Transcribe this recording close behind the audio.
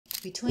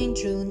Between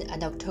June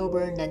and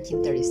October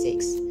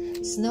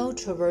 1936, Snow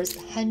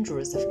traversed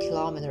hundreds of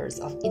kilometers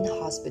of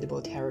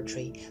inhospitable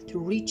territory to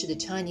reach the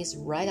Chinese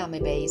Red Army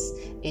base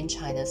in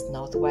China's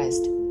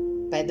northwest.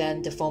 By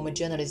then, the former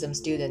journalism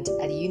student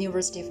at the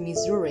University of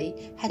Missouri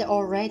had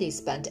already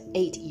spent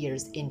 8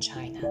 years in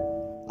China.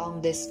 On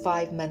this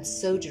 5-month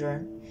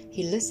sojourn,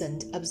 he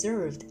listened,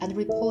 observed, and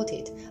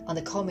reported on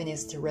the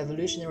communist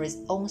revolutionaries'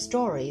 own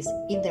stories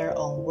in their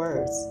own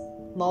words.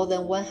 More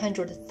than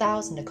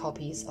 100,000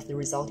 copies of the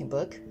resulting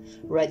book,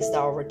 Red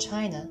Star Over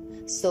China,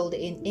 sold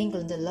in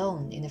England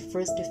alone in the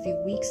first few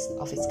weeks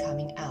of its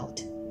coming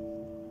out.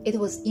 It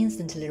was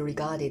instantly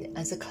regarded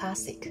as a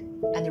classic,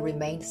 and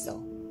remained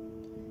so.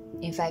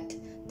 In fact,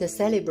 the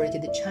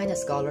celebrated China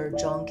scholar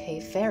John K.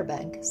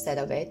 Fairbank said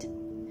of it,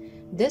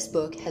 "This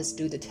book has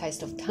stood the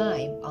test of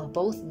time on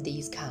both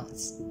these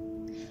counts,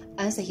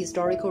 as a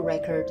historical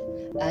record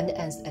and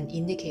as an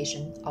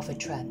indication of a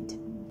trend.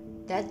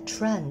 That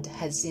trend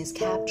has since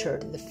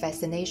captured the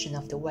fascination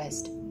of the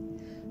West.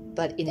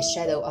 But in the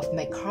shadow of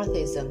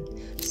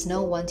McCarthyism,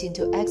 Snow went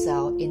into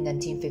exile in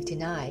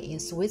 1959 in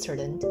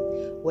Switzerland,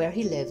 where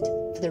he lived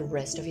for the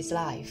rest of his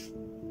life."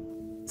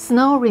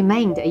 Snow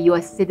remained a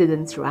U.S.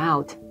 citizen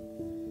throughout,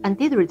 and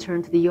did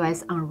return to the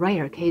U.S. on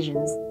rare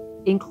occasions,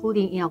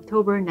 including in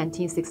October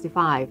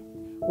 1965,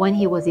 when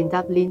he was in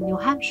Dublin, New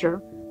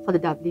Hampshire, for the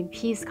Dublin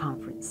Peace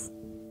Conference.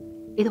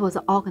 It was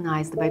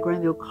organized by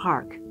Granville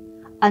Clark,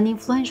 an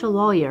influential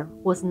lawyer who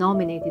was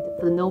nominated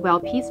for the Nobel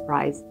Peace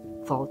Prize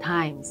 4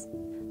 times.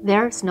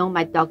 There, Snow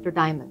met Dr.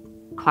 Diamond,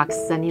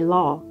 Clark's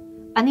son-in-law,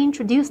 and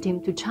introduced him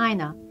to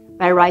China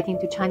by writing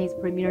to Chinese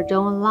Premier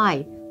Zhou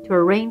Enlai to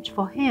arrange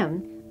for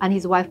him and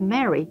his wife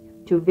Mary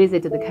to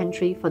visit the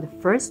country for the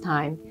first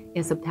time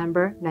in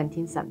September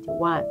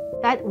 1971.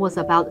 That was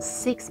about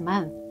 6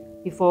 months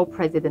before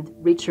President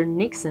Richard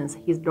Nixon's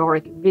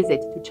historic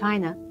visit to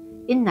China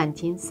in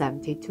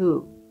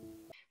 1972.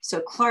 So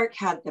Clark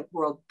had the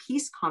World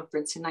Peace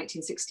Conference in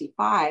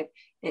 1965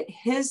 at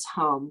his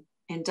home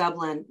in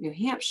Dublin, New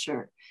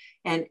Hampshire.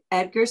 And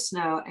Edgar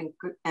Snow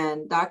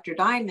and Dr.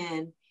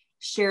 Diamond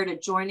shared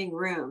adjoining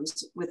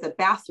rooms with a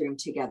bathroom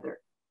together.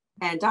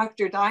 And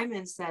Dr.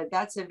 Diamond said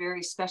that's a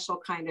very special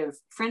kind of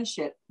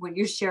friendship when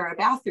you share a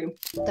bathroom.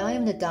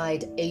 Diamond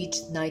died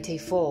aged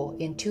 94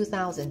 in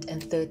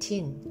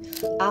 2013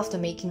 after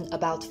making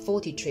about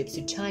 40 trips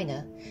to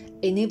China,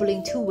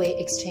 enabling two-way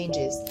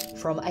exchanges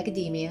from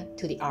academia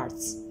to the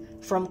arts,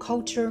 from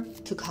culture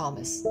to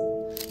commerce.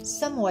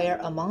 Somewhere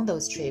among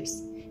those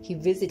trips, he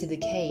visited the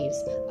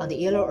caves on the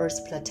Yellow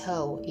Earth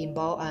Plateau in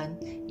Bao'an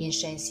in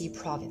Shanxi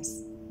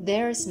province.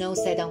 There, Snow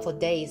sat down for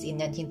days in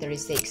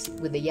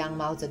 1936 with the young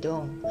Mao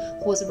Zedong,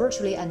 who was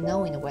virtually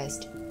unknown in the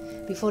West,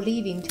 before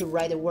leaving to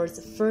write the world's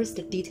first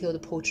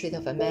detailed portrait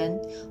of a man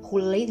who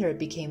later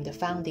became the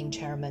founding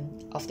chairman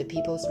of the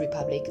People's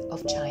Republic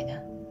of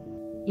China.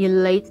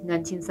 In late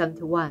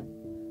 1971,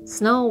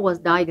 Snow was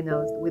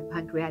diagnosed with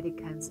pancreatic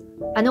cancer,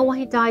 and when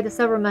he died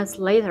several months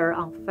later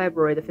on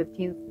February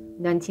 15,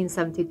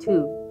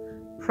 1972,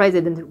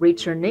 President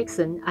Richard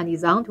Nixon and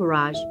his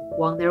entourage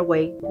won their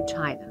way to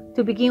China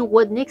to begin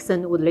what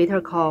Nixon would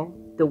later call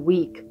the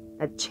week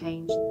that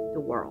changed the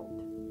world.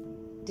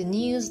 The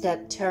news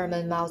that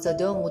Chairman Mao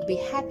Zedong would be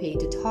happy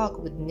to talk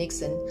with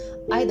Nixon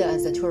either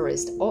as a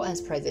tourist or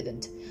as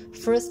president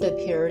first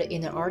appeared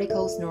in an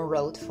article Snow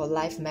wrote for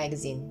Life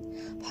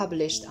magazine,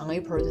 published on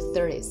April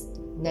 30,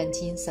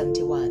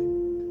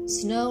 1971.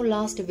 Snow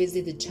last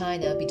visited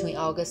China between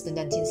August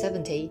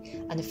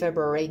 1970 and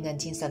February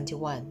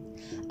 1971,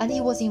 and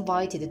he was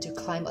invited to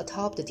climb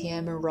atop the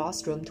Tiananmen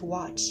rostrum to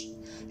watch,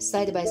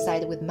 side by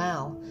side with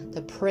Mao,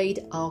 the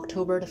parade on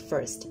October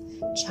 1st,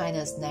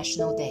 China's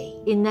National Day.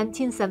 In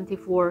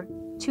 1974,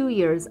 2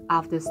 years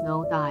after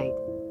Snow died,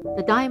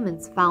 the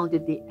Diamonds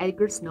founded the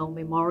Edgar Snow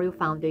Memorial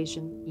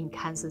Foundation in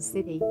Kansas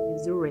City,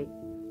 Missouri,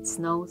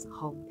 Snow's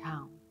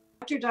hometown.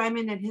 Dr.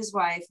 Diamond and his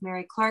wife,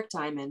 Mary Clark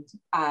Diamond,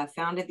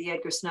 founded the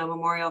Edgar Snow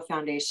Memorial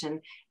Foundation,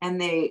 and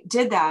they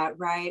did that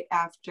right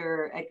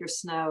after Edgar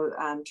Snow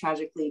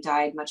tragically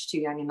died much too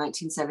young in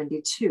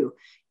 1972.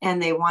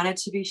 And they wanted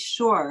to be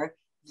sure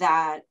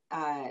that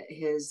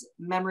his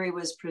memory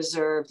was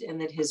preserved and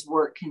that his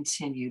work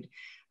continued.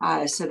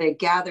 So they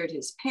gathered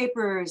his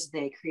papers,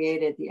 they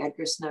created the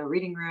Edgar Snow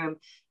Reading Room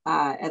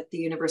at the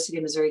University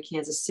of Missouri,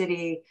 Kansas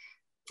City.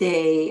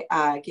 They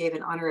gave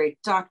an honorary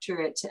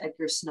doctorate to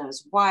Edgar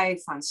Snow's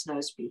wife on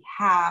Snow's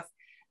behalf.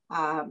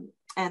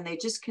 And they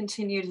just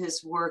continued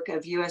his work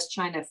of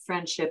US-China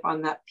friendship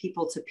on that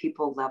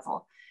people-to-people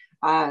level.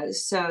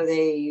 So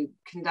they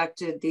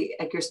conducted the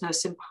Edgar Snow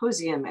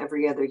Symposium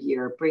every other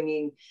year,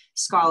 bringing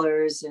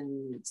scholars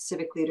and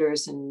civic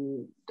leaders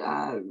and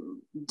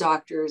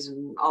doctors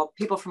and all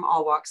people from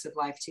all walks of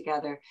life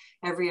together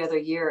every other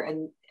year,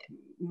 and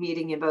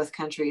meeting in both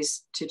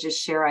countries to just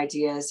share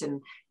ideas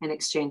and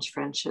exchange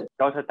friendship.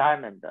 Dr.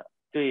 Diamond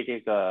对这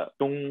个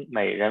中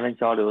美人文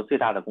交流最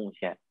大的贡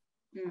献，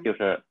就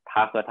是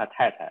他和他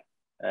太太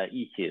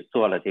一起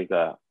做了这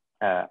个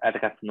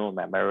Edgar Snow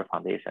Memorial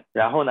Foundation。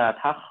然后呢，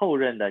他后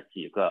任的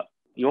几个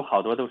有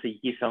好多都是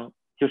医生，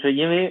就是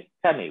因为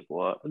在美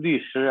国，律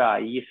师啊、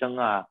医生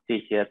啊，这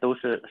些都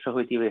是社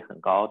会地位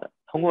很高的，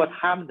通过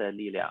他们的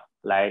力量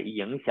来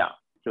影响，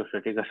就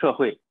是这个社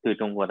会对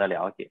中国的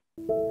了解。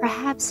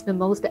Perhaps the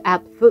most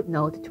apt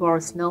footnote to our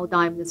Snow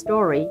Diamond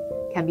story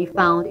can be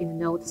found in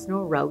the note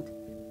Snow wrote.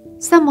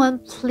 Someone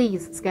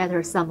please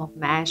scatter some of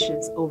my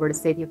ashes over the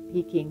city of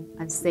Peking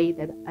and say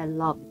that I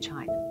love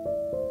China.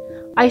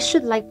 I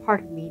should like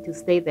part of me to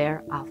stay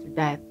there after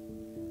death,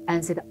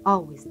 as it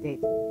always did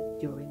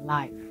during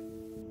life.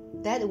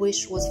 That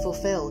wish was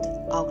fulfilled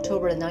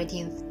October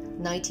 19th,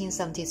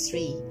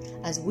 1973,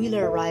 as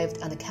Wheeler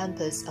arrived on the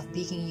campus of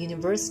Peking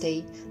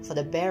University for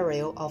the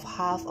burial of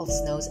half of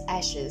Snow's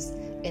ashes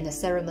in a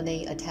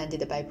ceremony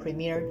attended by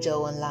Premier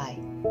Zhou Enlai.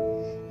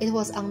 It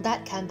was on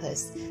that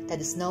campus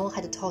that Snow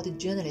had taught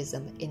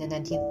journalism in the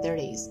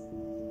 1930s.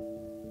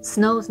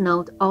 Snow's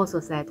note also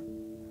said,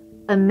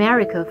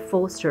 America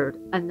fostered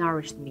and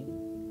nourished me.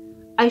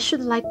 I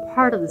should like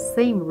part of the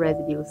same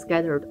residue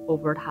scattered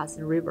over the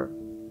Hudson River,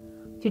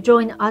 to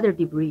join other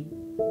debris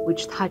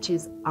which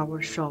touches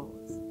our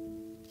shores.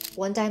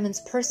 One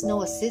Diamond's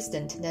personal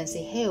assistant,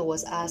 Nancy Hale,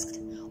 was asked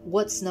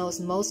what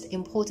Snow's most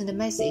important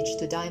message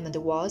to Diamond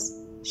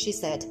was. She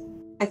said,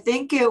 I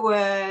think it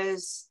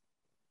was,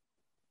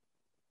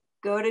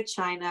 go to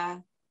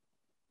China.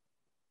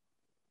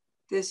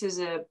 This is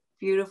a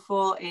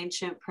beautiful,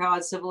 ancient,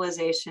 proud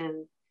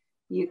civilization.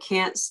 You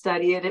can't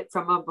study it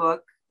from a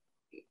book.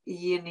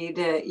 You need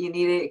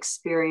to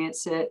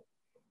experience it.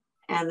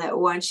 And that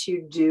once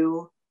you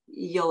do,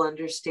 you'll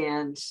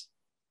understand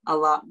a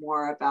lot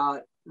more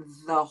about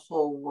the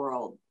whole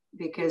world,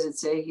 because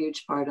it's a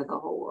huge part of the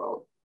whole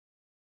world.